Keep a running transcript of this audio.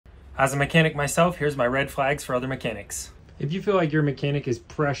As a mechanic myself, here's my red flags for other mechanics. If you feel like your mechanic is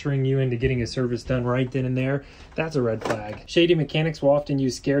pressuring you into getting a service done right then and there, that's a red flag. Shady mechanics will often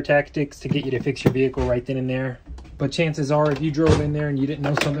use scare tactics to get you to fix your vehicle right then and there. But chances are, if you drove in there and you didn't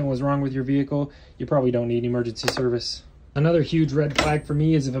know something was wrong with your vehicle, you probably don't need emergency service. Another huge red flag for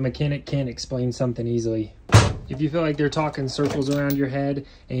me is if a mechanic can't explain something easily. If you feel like they're talking circles around your head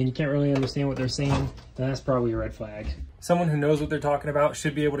and you can't really understand what they're saying, then that's probably a red flag. Someone who knows what they're talking about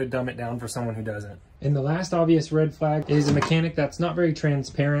should be able to dumb it down for someone who doesn't. And the last obvious red flag is a mechanic that's not very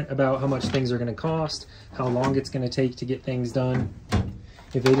transparent about how much things are going to cost, how long it's going to take to get things done.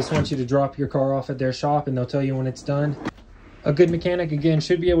 If they just want you to drop your car off at their shop and they'll tell you when it's done. A good mechanic, again,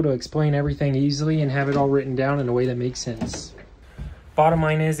 should be able to explain everything easily and have it all written down in a way that makes sense. Bottom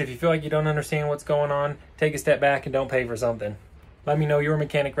line is, if you feel like you don't understand what's going on, take a step back and don't pay for something. Let me know your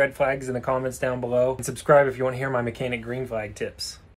mechanic red flags in the comments down below, and subscribe if you want to hear my mechanic green flag tips.